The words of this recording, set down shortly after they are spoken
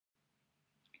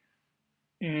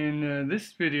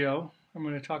This video, I'm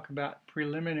going to talk about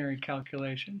preliminary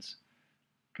calculations,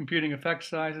 computing effect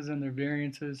sizes and their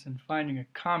variances, and finding a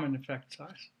common effect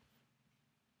size.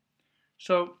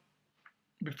 So,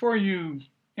 before you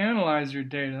analyze your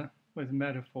data with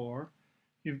Metaphor,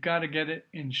 you've got to get it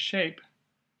in shape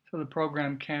so the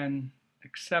program can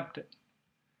accept it.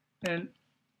 And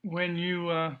when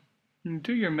you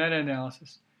do your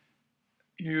meta-analysis,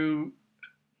 you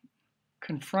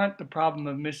confront the problem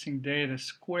of missing data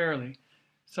squarely.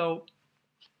 So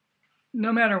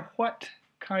no matter what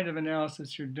kind of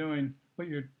analysis you're doing, what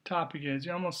your topic is,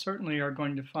 you almost certainly are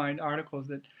going to find articles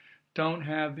that don't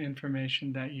have the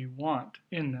information that you want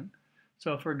in them.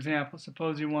 So for example,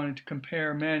 suppose you wanted to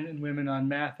compare men and women on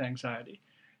math anxiety.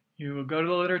 You will go to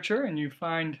the literature and you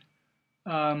find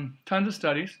tons of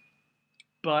studies,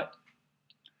 but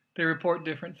they report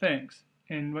different things.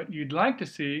 And what you'd like to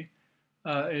see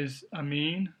is a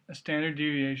mean, a standard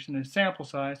deviation, and sample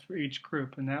size for each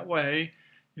group. And that way,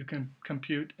 you can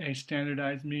compute a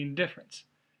standardized mean difference,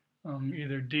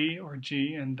 either D or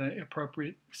G, and the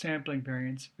appropriate sampling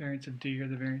variance of D or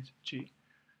the variance of G.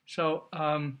 So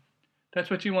that's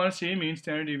what you want to see, mean,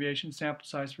 standard deviation, sample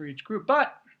size for each group.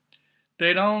 But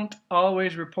they don't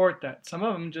always report that. Some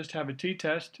of them just have a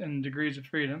t-test and degrees of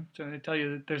freedom. So they tell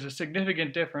you that there's a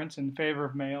significant difference in favor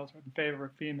of males or in favor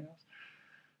of females.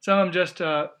 Some of them just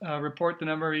report the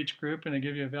number of each group and they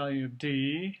give you a value of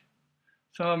D.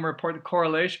 Some of them report the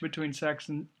correlation between sex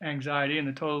and anxiety and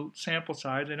the total sample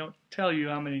size. They don't tell you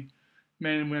how many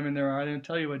men and women there are. They don't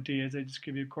tell you what D is. They just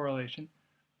give you a correlation.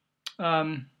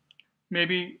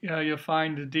 Maybe you'll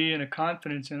find the D in a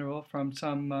confidence interval from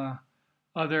some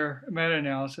other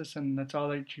meta-analysis, and that's all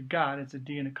that you got. It's a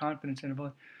D in a confidence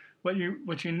interval. What you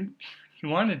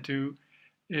want to do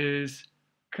is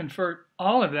convert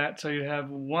all of that so you have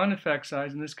one effect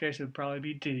size. In this case, it would probably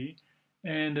be D,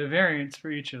 and a variance for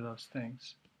each of those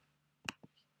things.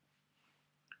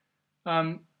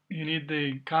 You need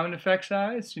the common effect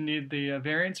size, you need the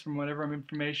variance from whatever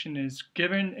information is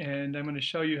given, and I'm going to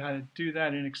show you how to do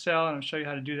that in Excel, and I'll show you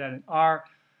how to do that in R.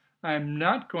 I'm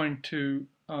not going to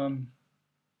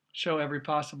show every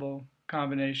possible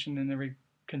combination and every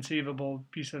conceivable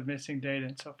piece of missing data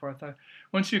and so forth.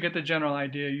 Once you get the general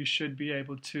idea, you should be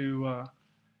able to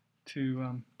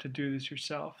do this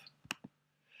yourself.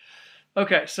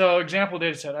 Okay, so example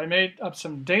data set. I made up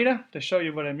some data to show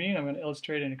you what I mean. I'm going to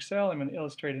illustrate in Excel. I'm going to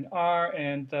illustrate in R,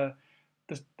 and the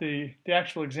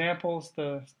actual examples,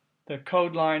 the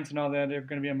code lines and all that are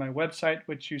going to be on my website,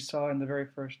 which you saw in the very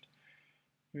first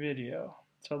video.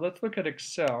 So let's look at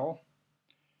Excel.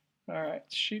 All right,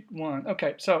 sheet 1.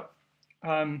 Okay, so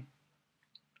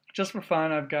just for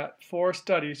fun, I've got 4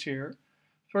 studies here.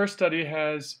 First study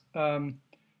has,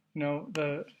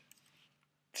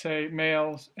 say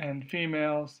males and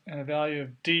females, and a value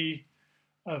of D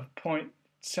of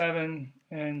 0.7,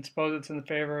 and suppose it's in the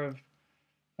favor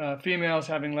of females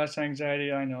having less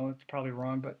anxiety. I know it's probably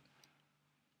wrong, but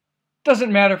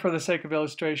doesn't matter for the sake of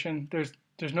illustration.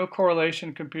 There's no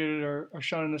correlation computed or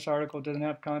shown in this article. It doesn't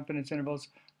have confidence intervals.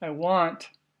 I want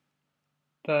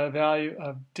the value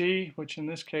of D, which in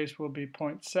this case will be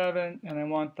 0.7, and I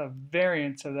want the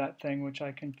variance of that thing, which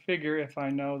I can figure if I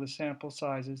know the sample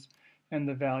sizes and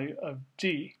the value of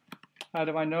D. How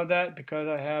do I know that? Because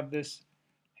I have this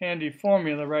handy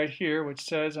formula right here which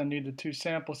says I need the 2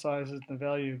 sample sizes and the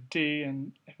value of D,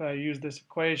 and if I use this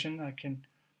equation I can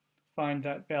find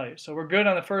that value. So we're good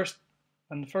on the first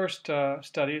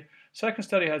study. Second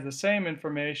study has the same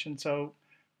information, so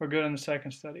we're good on the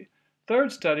second study.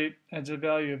 Third study has a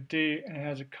value of D and it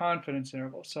has a confidence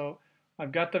interval. So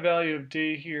I've got the value of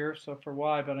D here, so for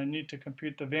Y, but I need to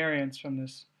compute the variance from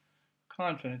this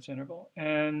confidence interval.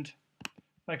 And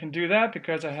I can do that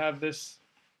because I have this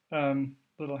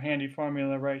little handy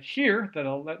formula right here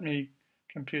that'll let me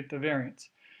compute the variance.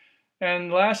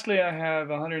 And lastly, I have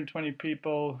 120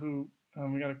 people who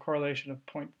we got a correlation of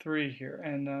 0.3 here,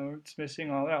 and it's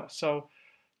missing all else. So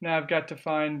now I've got to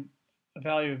find a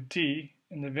value of D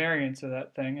and the variance of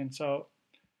that thing. And so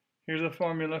here's the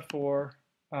formula for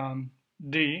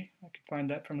D. I can find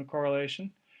that from the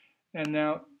correlation. And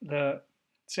now the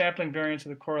sampling variance of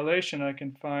the correlation I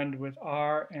can find with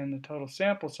R and the total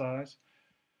sample size.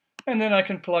 And then I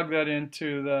can plug that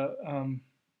into the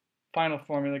final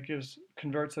formula that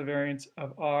converts the variance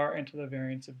of R into the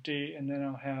variance of D, and then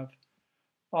I'll have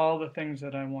all the things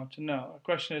that I want to know. The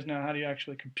question is now, how do you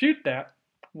actually compute that?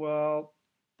 Well,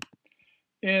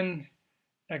 in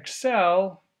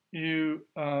Excel, you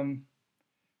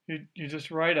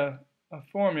just write a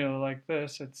formula like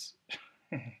this. It's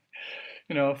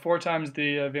 4 times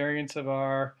the variance of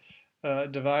R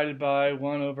divided by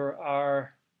 1 over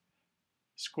R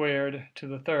squared to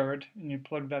the third, and you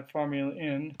plug that formula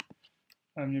in.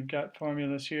 You've got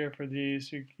formulas here for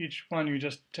these. Each one you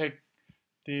just take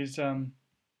these the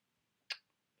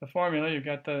formula. You've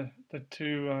got the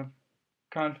two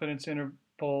confidence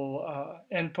interval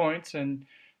endpoints, and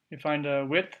you find a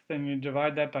width, and you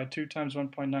divide that by 2 times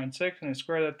 1.96, and you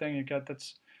square that thing. You got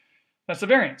that's the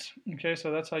variance. Okay,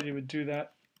 so that's how you would do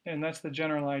that, and that's the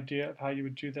general idea of how you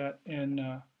would do that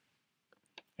in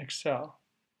Excel.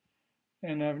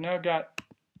 And I've now got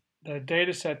the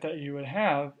data set that you would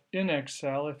have in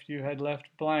Excel if you had left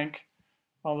blank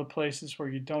all the places where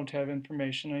you don't have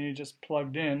information and you just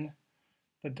plugged in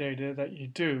the data that you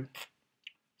do.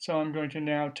 So I'm going to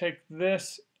now take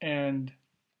this and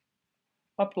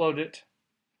upload it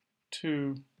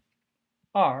to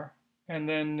R, and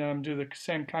then do the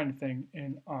same kind of thing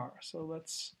in R. So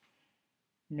let's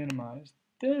minimize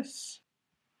this.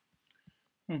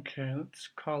 Okay, let's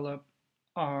call up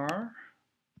R.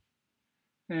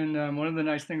 And one of the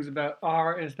nice things about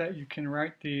R is that you can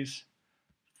write these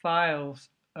files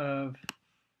of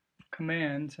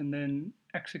commands and then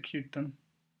execute them.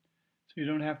 So you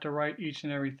don't have to write each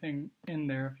and everything in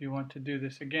there if you want to do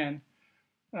this again.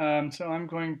 So I'm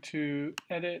going to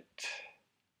edit,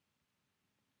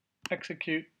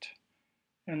 execute,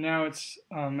 and now it's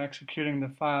executing the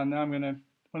file. Now when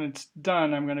it's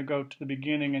done, I'm going to go to the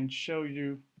beginning and show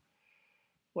you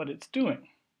what it's doing.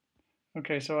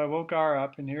 Okay, so I woke R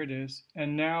up, and here it is.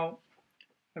 And now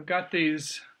I've got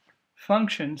these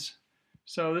functions.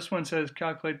 So this one says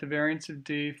calculate the variance of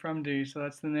D from D, so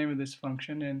that's the name of this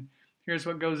function. And here's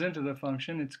what goes into the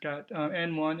function. It's got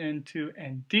N1, N2,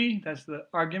 and D. That's the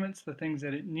arguments, the things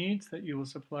that it needs that you will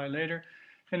supply later.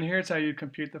 And here's how you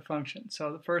compute the function.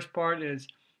 So the first part is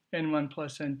N1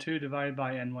 plus N2 divided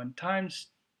by N1 times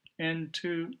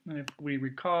N2. And if we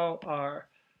recall our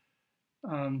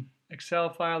Excel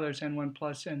file, there's N1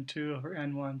 plus N2 over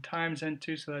N1 times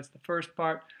N2, so that's the first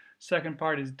part. Second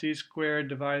part is D squared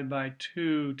divided by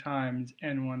 2 times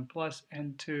N1 plus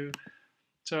N2.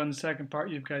 So in the second part,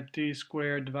 you've got D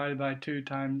squared divided by 2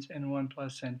 times N1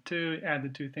 plus N2. Add the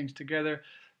two things together.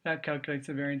 That calculates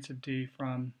the variance of D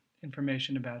from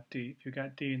information about D, if you've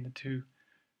got D in the two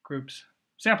groups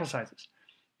sample sizes.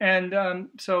 And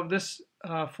so this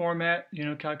format,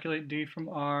 calculate D from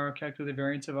R, calculate the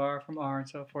variance of R from R, and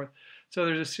so forth. So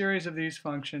there's a series of these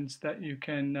functions that you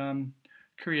can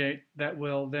create that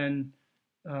will then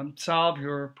solve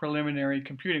your preliminary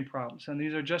computing problems. And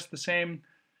these are just the same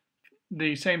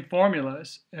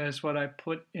formulas as what I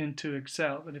put into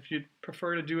Excel. But if you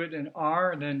prefer to do it in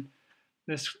R, then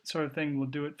this sort of thing will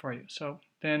do it for you. So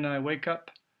then I wake up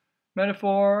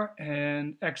Metaphor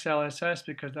and XLSS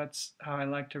because that's how I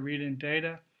like to read in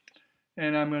data.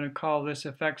 And I'm going to call this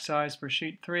effect size for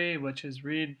sheet 3, which is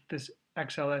read this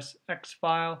XLSX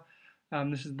file.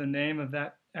 This is the name of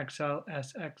that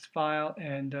XLSX file,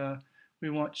 and we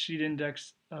want sheet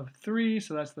index of 3,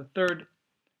 so that's the third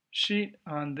sheet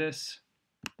on this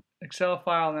Excel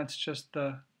file, and that's just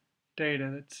the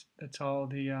data. That's all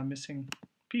the missing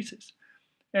pieces.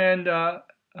 And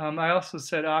I also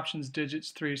said options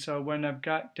digits 3, so when I've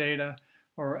got data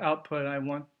or output, I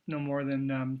want no more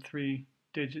than 3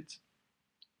 digits.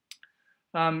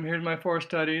 Here's my 4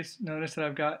 studies. Notice that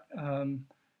I've got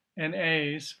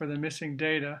NAs for the missing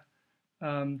data.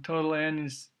 Total N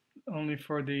is only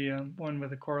for the one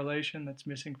with a correlation. That's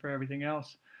missing for everything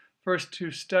else. First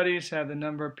 2 studies have the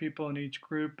number of people in each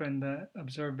group and the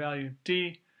observed value of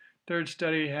D. Third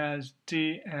study has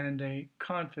D and a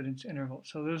confidence interval.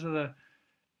 So those are the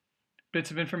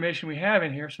bits of information we have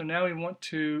in here. So now we want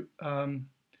to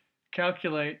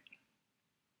calculate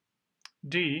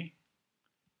D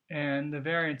and the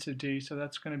variance of D. So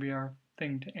that's going to be our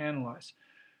thing to analyze.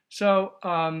 So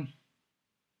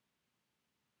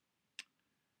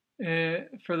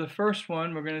for the first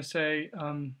one, we're going to say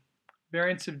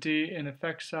variance of D in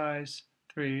effect size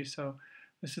 3. So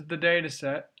this is the data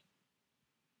set,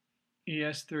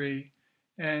 ES3,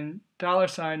 and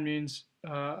 $ means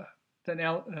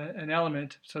an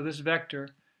element. So this vector,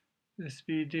 this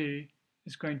VD,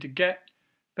 is going to get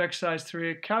effect size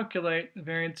 3, calculate the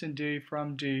variance in D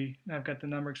from D. And I've got the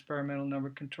number experimental, number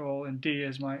control, and D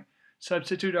as my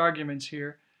substitute arguments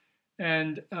here.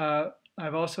 And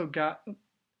I've also got,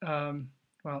 well,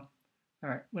 all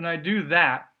right, when I do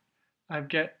that, I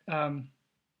get the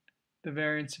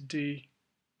variance of D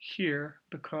here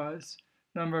because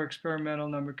number experimental,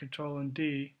 number control, and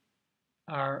D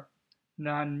are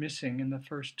non-missing in the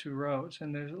first 2 rows.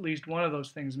 And there's at least one of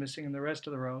those things missing in the rest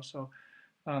of the row. So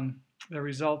the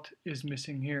result is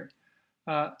missing here.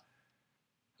 I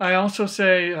also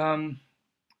say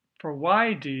for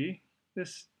YD,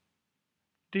 this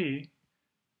D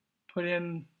put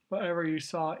in whatever you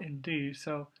saw in D.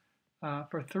 So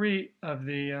for 3 of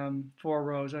the 4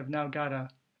 rows, I've now got a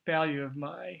value of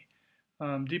my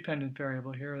dependent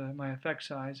variable here, my effect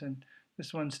size, and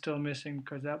this one's still missing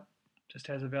because that just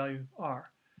has a value of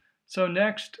R. So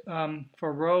next,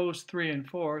 for rows 3 and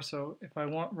 4, so if I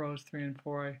want rows 3 and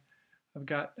 4, I've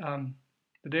got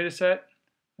the data set,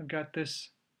 I've got this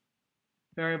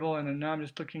variable, and then now I'm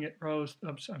just looking at rows,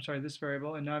 oops, I'm sorry, this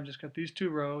variable, and now I've just got these 2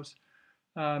 rows.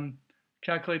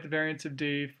 Calculate the variance of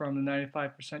D from the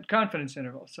 95% confidence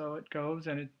interval. So it goes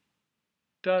and it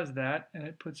does that, and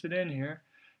it puts it in here.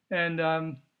 And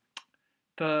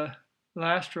the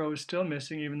last row is still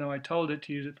missing, even though I told it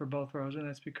to use it for both rows, and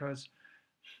that's because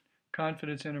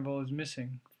confidence interval is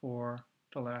missing for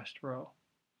the last row.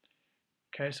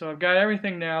 Okay, so I've got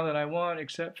everything now that I want,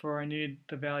 except for I need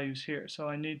the values here. So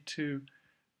I need to,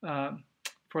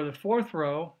 for the 4th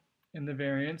row in the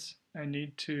variance, I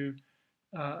need to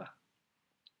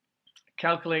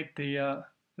calculate the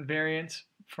variance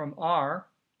from R.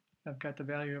 I've got the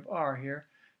value of R here,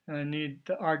 and I need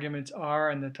the arguments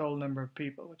R and the total number of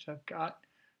people, which I've got.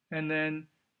 And then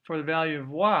for the value of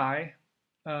Y,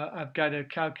 I've got to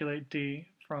calculate D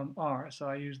from R. So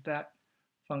I use that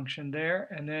function there,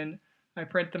 and then I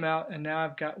print them out, and now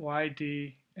I've got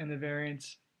YD and the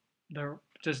variance,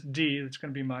 just D, that's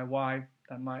going to be my Y,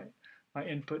 my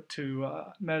input to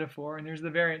metaphor, and here's the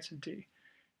variance of D.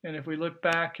 And if we look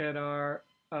back at our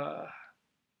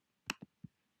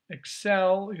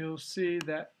Excel, you'll see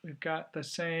that we've got the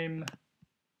same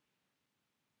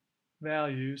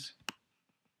values.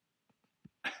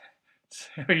 So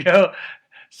here we go,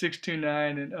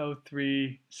 629 and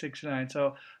 0369.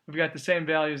 So we've got the same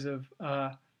values of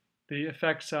the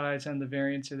effect size and the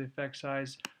variance of the effect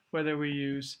size, whether we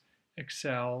use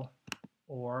Excel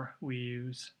or we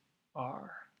use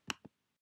R.